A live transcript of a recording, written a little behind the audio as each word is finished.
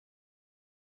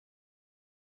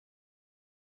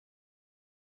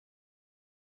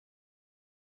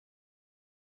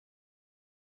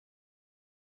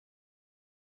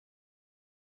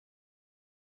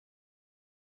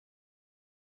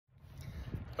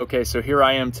Okay, so here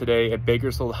I am today at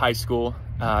Bakersfield High School.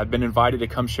 I've been invited to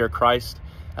come share Christ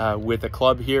with a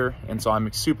club here, and so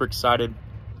I'm super excited.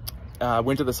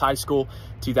 Went to this high school,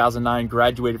 2009,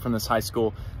 graduated from this high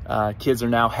school. Kids are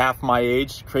now half my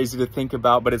age, crazy to think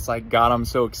about, but it's like, God, I'm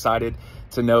so excited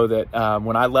to know that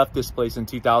when I left this place in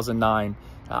 2009,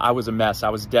 I was a mess. I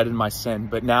was dead in my sin,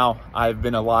 but now I've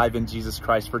been alive in Jesus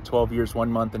Christ for 12 years,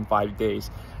 1 month, and 5 days.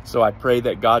 So I pray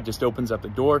that God just opens up the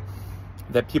door,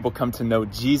 that people come to know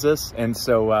Jesus. And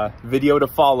so video to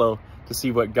follow to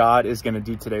see what God is going to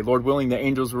do today. Lord willing, the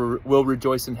angels will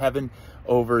rejoice in heaven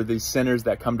over the sinners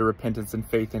that come to repentance and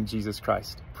faith in Jesus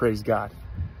Christ. Praise God.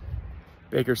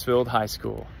 Bakersfield High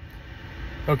School.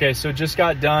 Okay, so just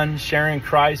got done sharing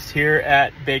Christ here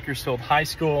at Bakersfield High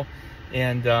School,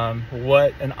 and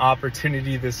what an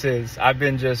opportunity this is. I've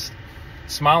been just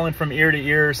smiling from ear to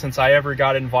ear since I ever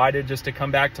got invited just to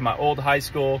come back to my old high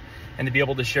school and to be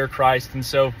able to share Christ. And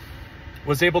so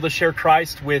was able to share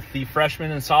Christ with the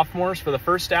freshmen and sophomores for the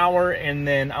first hour, and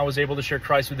then I was able to share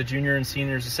Christ with the junior and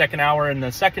seniors the second hour. And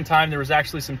the second time there was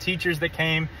actually some teachers that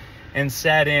came and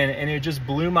sat in, and it just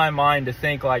blew my mind to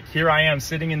think, like, here I am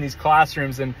sitting in these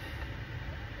classrooms. And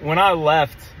when I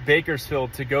left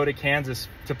Bakersfield to go to Kansas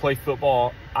to play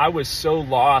football, I was so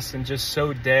lost and just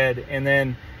so dead. And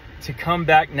then to come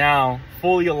back now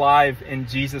fully alive in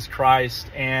Jesus Christ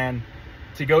and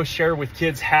to go share with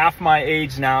kids half my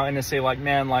age now, and to say, like,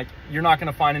 man, like, you're not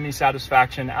going to find any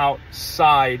satisfaction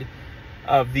outside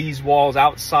of these walls,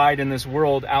 outside in this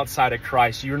world, outside of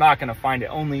Christ. You're not going to find it.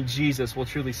 Only Jesus will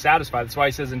truly satisfy. That's why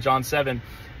he says in John 7,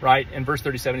 right, in verse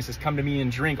 37, he says, come to me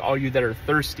and drink, all you that are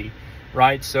thirsty,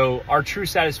 right? So our true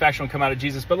satisfaction will come out of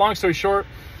Jesus. But long story short,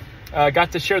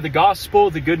 got to share the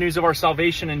gospel, the good news of our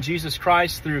salvation in Jesus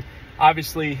Christ through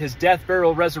obviously his death,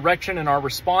 burial, resurrection, and our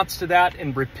response to that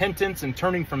in repentance and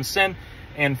turning from sin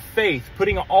and faith,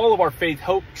 putting all of our faith,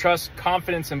 hope, trust,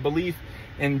 confidence, and belief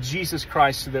in Jesus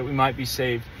Christ so that we might be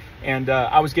saved. And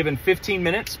I was given 15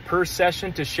 minutes per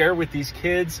session to share with these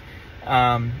kids.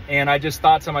 And I just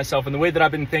thought to myself, and the way that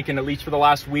I've been thinking, at least for the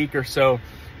last week or so,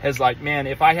 is like, man,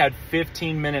 if I had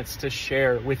 15 minutes to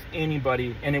share with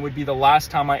anybody and it would be the last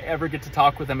time I ever get to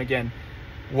talk with them again,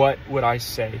 what would I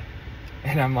say?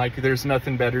 And I'm like, there's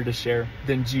nothing better to share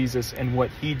than Jesus and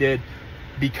what he did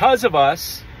because of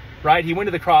us, right? He went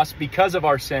to the cross because of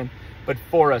our sin, but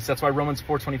for us. That's why Romans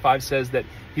 4:25 says that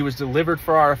he was delivered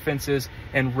for our offenses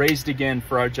and raised again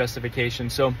for our justification.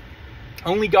 So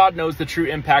only God knows the true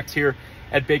impact here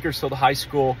at Bakersfield High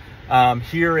School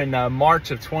here in March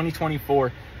of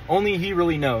 2024. Only he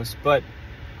really knows. But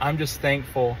I'm just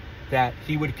thankful that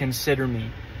he would consider me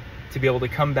to be able to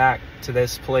come back to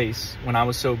this place when I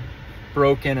was so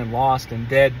broken and lost and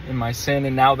dead in my sin,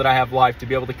 and now that I have life, to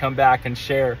be able to come back and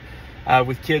share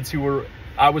with kids who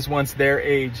I was once their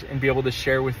age, and be able to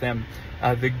share with them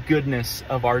the goodness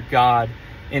of our God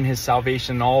in his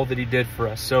salvation and all that he did for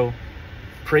us. So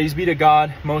praise be to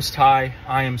God Most High.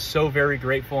 I am so very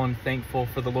grateful and thankful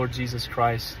for the Lord Jesus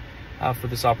Christ for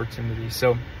this opportunity.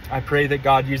 So I pray that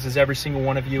God uses every single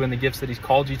one of you and the gifts that he's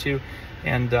called you to,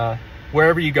 and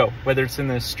wherever you go, whether it's in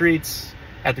the streets,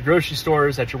 at the grocery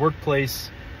stores, at your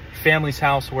workplace, family's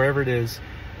house, wherever it is,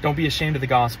 don't be ashamed of the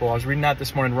gospel. I was reading that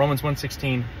this morning, Romans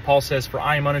 1:16. Paul says, for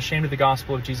I am unashamed of the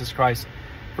gospel of Jesus Christ,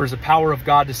 for it is the power of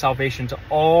God to salvation to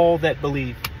all that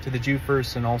believe, to the Jew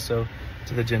first and also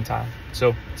to the Gentile.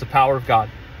 So it's the power of God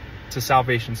to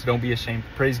salvation, so don't be ashamed.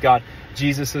 Praise God.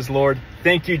 Jesus is Lord.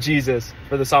 Thank you, Jesus,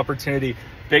 for this opportunity.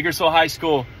 Bakersfield High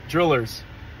School, drillers,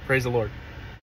 praise the Lord.